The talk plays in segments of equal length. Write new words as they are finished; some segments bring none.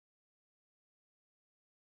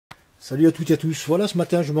Salut à toutes et à tous. Voilà, ce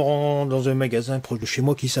matin je me rends dans un magasin proche de chez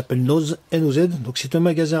moi qui s'appelle Noz, N-O-Z. Donc c'est un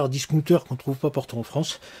magasin discounter qu'on ne trouve pas partout en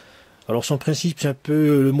France. Alors son principe, c'est un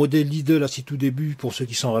peu le modèle Lidl à ses tout débuts, pour ceux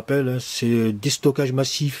qui s'en rappellent. C'est des stockages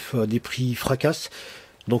massifs à des prix fracasses.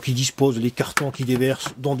 Donc ils disposent les cartons qui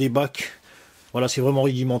déversent dans des bacs. Voilà, c'est vraiment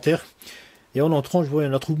rudimentaire. Et en entrant, je vois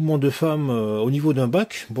un attroupement de femmes au niveau d'un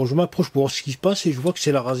bac. Bon, je m'approche pour voir ce qui se passe et je vois que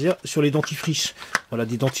c'est la razzia sur les dentifrices. Voilà,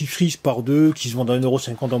 des dentifrices par deux qui se vendent à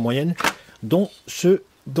 1,50 € en moyenne, dont ce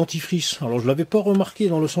dentifrice. Alors, je ne l'avais pas remarqué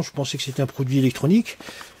dans le sens, je pensais que c'était un produit électronique,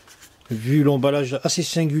 vu l'emballage assez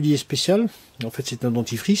singulier et spécial. En fait, c'est un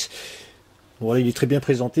dentifrice. Voilà, il est très bien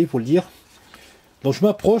présenté, il faut le dire. Donc, je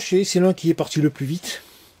m'approche et c'est l'un qui est parti le plus vite.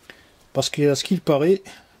 Parce qu'à ce qu'il paraît,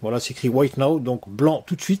 voilà, c'est écrit White Now, donc blanc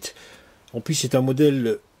tout de suite. En plus, c'est un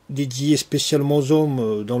modèle dédié spécialement aux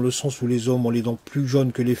hommes, dans le sens où les hommes ont les dents plus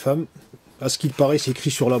jaunes que les femmes. À ce qu'il paraît, c'est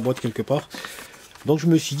écrit sur la boîte quelque part. Donc je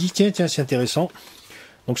me suis dit, tiens, c'est intéressant.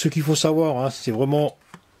 Donc ce qu'il faut savoir, hein, c'est vraiment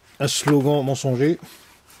un slogan mensonger.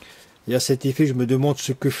 Et à cet effet, je me demande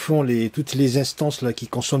ce que font toutes les instances là qui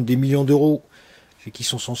consomment des millions d'euros et qui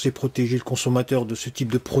sont censées protéger le consommateur de ce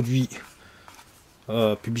type de produit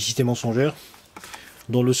publicité mensongère.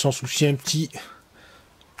 Dans le sens où si un petit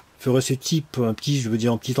ferait ce type, un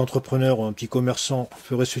petit entrepreneur, un petit commerçant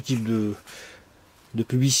ferait ce type de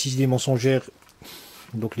publicité mensongère,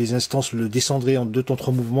 donc les instances le descendraient en 2 temps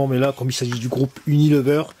 3 mouvements, mais là, comme il s'agit du groupe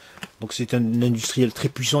Unilever, donc c'est un industriel très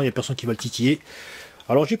puissant, il n'y a personne qui va le titiller.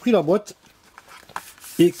 Alors j'ai pris la boîte,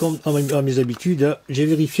 et comme à mes habitudes, j'ai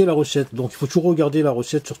vérifié la recette. Donc il faut toujours regarder la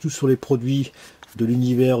recette, surtout sur les produits de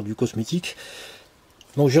l'univers du cosmétique.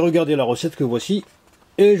 Donc j'ai regardé la recette que voici,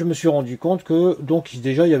 et je me suis rendu compte que donc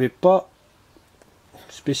déjà il n'y avait pas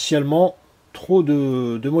spécialement trop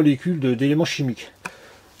de molécules, d'éléments chimiques.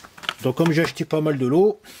 Donc comme j'ai acheté pas mal de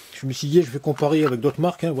l'eau, je me suis dit je vais comparer avec d'autres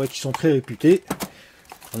marques hein, ouais, qui sont très réputées.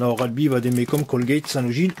 On a Oral-B, Vademecum, Colgate,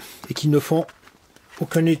 Sanogyl, et qui ne font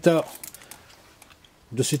aucun état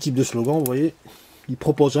de ce type de slogan. Vous voyez, ils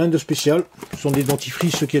proposent rien de spécial. Ce sont des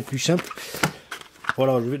dentifrices, ce qui est le plus simple.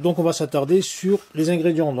 Voilà, donc on va s'attarder sur les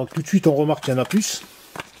ingrédients. Donc tout de suite on remarque qu'il y en a plus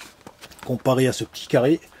comparé à ce petit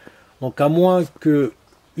carré. Donc à moins que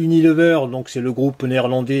Unilever, donc c'est le groupe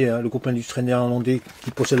néerlandais, hein, le groupe industriel néerlandais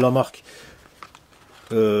qui possède la marque,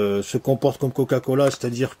 se comporte comme Coca-Cola,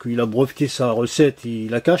 c'est-à-dire qu'il a breveté sa recette et il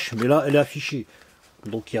la cache, mais là elle est affichée.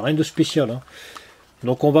 Donc il n'y a rien de spécial. Hein.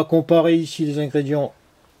 Donc on va comparer ici les ingrédients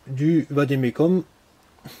du Vademecum.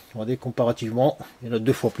 Regardez, comparativement, il y en a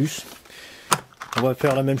 2 fois plus. On va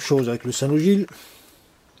faire la même chose avec le Sanogyl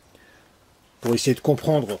pour essayer de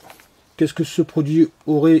comprendre qu'est-ce que ce produit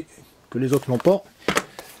aurait que les autres n'ont pas.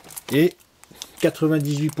 Et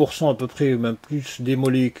 98% à peu près, même plus, des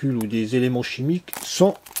molécules ou des éléments chimiques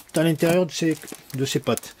sont à l'intérieur de ces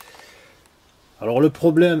pâtes. Alors le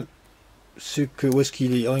problème, c'est que où est-ce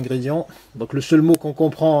qu'il est en ingrédients. Donc le seul mot qu'on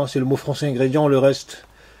comprend, hein, c'est le mot français ingrédient, le reste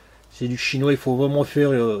c'est du chinois. Il faut vraiment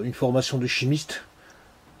faire une formation de chimiste,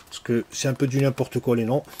 parce que c'est un peu du n'importe quoi les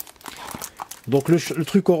noms. Donc le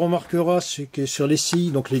truc qu'on remarquera, c'est que sur les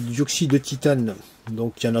CI, donc les dioxydes de titane,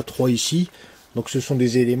 donc il y en a 3 ici. Donc ce sont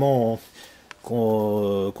des éléments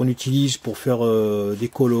qu'on utilise pour faire des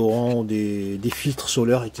colorants, des filtres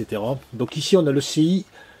solaires, etc. Donc ici on a le CI.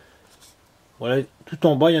 Voilà, tout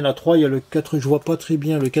en bas il y en a 3. Il y a le 4, je vois pas très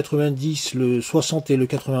bien, le 90, le 60 et le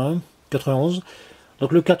 91.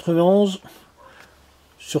 Donc le 91,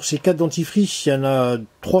 sur ces 4 dentifrices, il y en a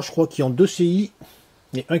 3 je crois qui ont 2 CI.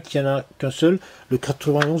 Et un qui en a qu'un seul. Le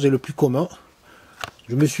 91 est le plus commun.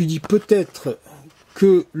 Je me suis dit peut-être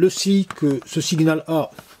que le CI que ce signal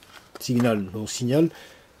a, signal,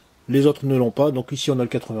 les autres ne l'ont pas. Donc ici on a le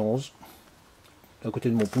 91 à côté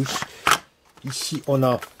de mon pouce. Ici on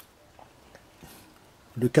a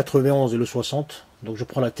le 91 et le 60. Donc je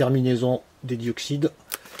prends la terminaison des dioxydes.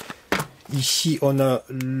 Ici on a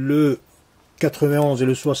le 91 et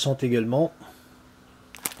le 60 également.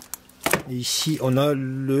 Et ici on a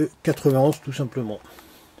le 91 tout simplement.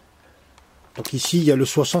 Donc ici il y a le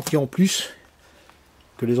 60 qui est en plus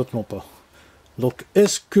que les autres n'ont pas. Donc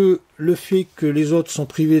est-ce que le fait que les autres sont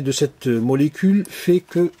privés de cette molécule fait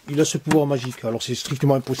qu'il a ce pouvoir magique? Alors c'est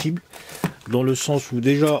strictement impossible, dans le sens où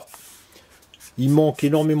déjà il manque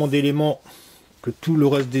énormément d'éléments que tout le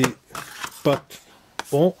reste des pâtes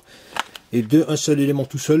ont, et un seul élément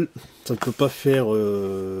tout seul, ça ne peut pas faire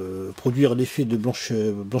produire l'effet de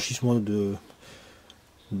blanchissement de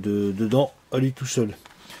dents à lui tout seul.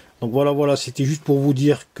 Donc voilà, c'était juste pour vous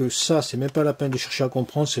dire que ça, c'est même pas la peine de chercher à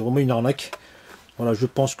comprendre, c'est vraiment une arnaque. Voilà, je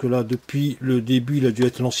pense que là, depuis le début, il a dû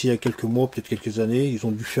être lancé il y a quelques mois, peut-être quelques années. Ils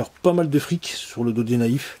ont dû faire pas mal de fric sur le dos des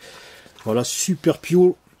naïfs. Voilà,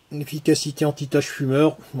 Superpure, une efficacité anti-tache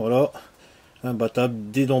fumeur, voilà,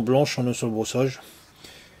 imbattable, des dents blanches en un seul brossage.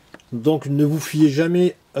 Donc ne vous fiez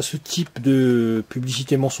jamais à ce type de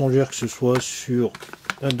publicité mensongère, que ce soit sur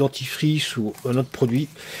un dentifrice ou un autre produit,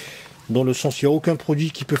 dans le sens il n'y a aucun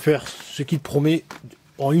produit qui peut faire ce qu'il promet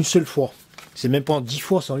en une seule fois. C'est même pas en 10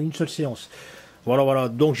 fois, c'est en une seule séance. Voilà, voilà.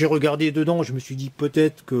 Donc j'ai regardé dedans, je me suis dit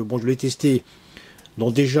peut-être que, bon, je l'ai testé.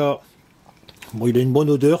 Donc déjà, bon, il a une bonne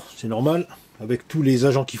odeur, c'est normal, avec tous les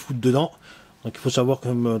agents qui foutent dedans. Donc il faut savoir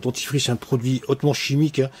qu'un dentifrice, c'est un produit hautement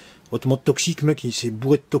chimique, hein, hautement toxique, mec, c'est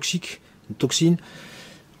bourré de toxiques, de toxines.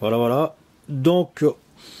 Voilà, voilà. Donc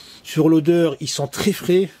sur l'odeur, il sent très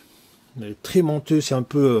frais, très menteux, c'est un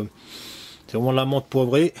peu, c'est vraiment la menthe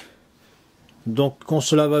poivrée. Donc quand on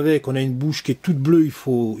se lave avec, on a une bouche qui est toute bleue, il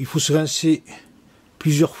faut se rincer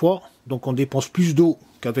plusieurs fois. Donc on dépense plus d'eau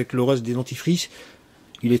qu'avec le reste des dentifrices.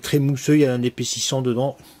 Il est très mousseux, il y a un épaississant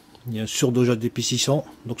dedans. Il y a un surdosage d'épaississant,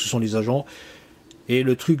 donc ce sont les agents. Et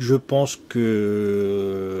le truc, je pense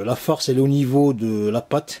que la farce, elle est au niveau de la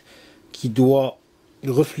pâte, qui doit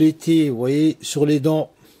refléter, vous voyez, sur les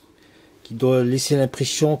dents, qui doit laisser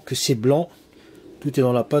l'impression que c'est blanc. Tout est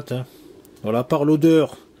dans la pâte, hein. Voilà, à part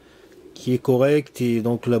l'odeur qui est correcte et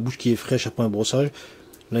donc la bouche qui est fraîche après un brossage.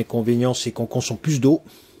 L'inconvénient, c'est qu'on consomme plus d'eau,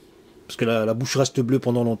 parce que la bouche reste bleue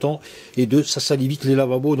pendant longtemps. Et deux, ça salit vite les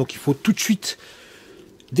lavabos, donc il faut tout de suite,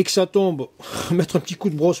 dès que ça tombe, mettre un petit coup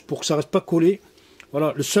de brosse pour que ça reste pas collé.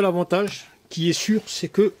 Voilà, le seul avantage qui est sûr, c'est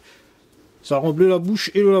que ça rend bleu la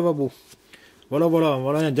bouche et le lavabo. Voilà, voilà,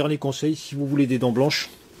 voilà un dernier conseil si vous voulez des dents blanches.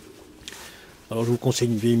 Alors je vous conseille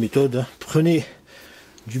une vieille méthode, hein. Prenez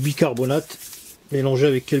du bicarbonate, mélangez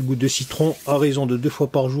avec quelques gouttes de citron à raison de 2 fois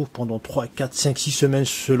par jour pendant 3, 4, 5, 6 semaines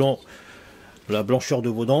selon la blancheur de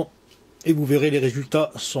vos dents. Et vous verrez, les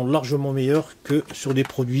résultats sont largement meilleurs que sur des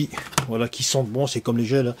produits, voilà, qui sentent bon. C'est comme les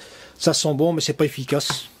gels, hein. Ça sent bon mais c'est pas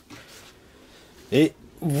efficace. Et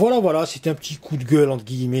voilà, voilà, c'était un petit coup de gueule entre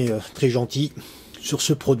guillemets très gentil sur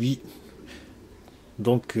ce produit,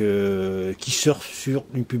 donc qui surfe sur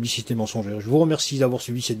une publicité mensongère. Je vous remercie d'avoir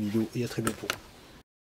suivi cette vidéo et à très bientôt.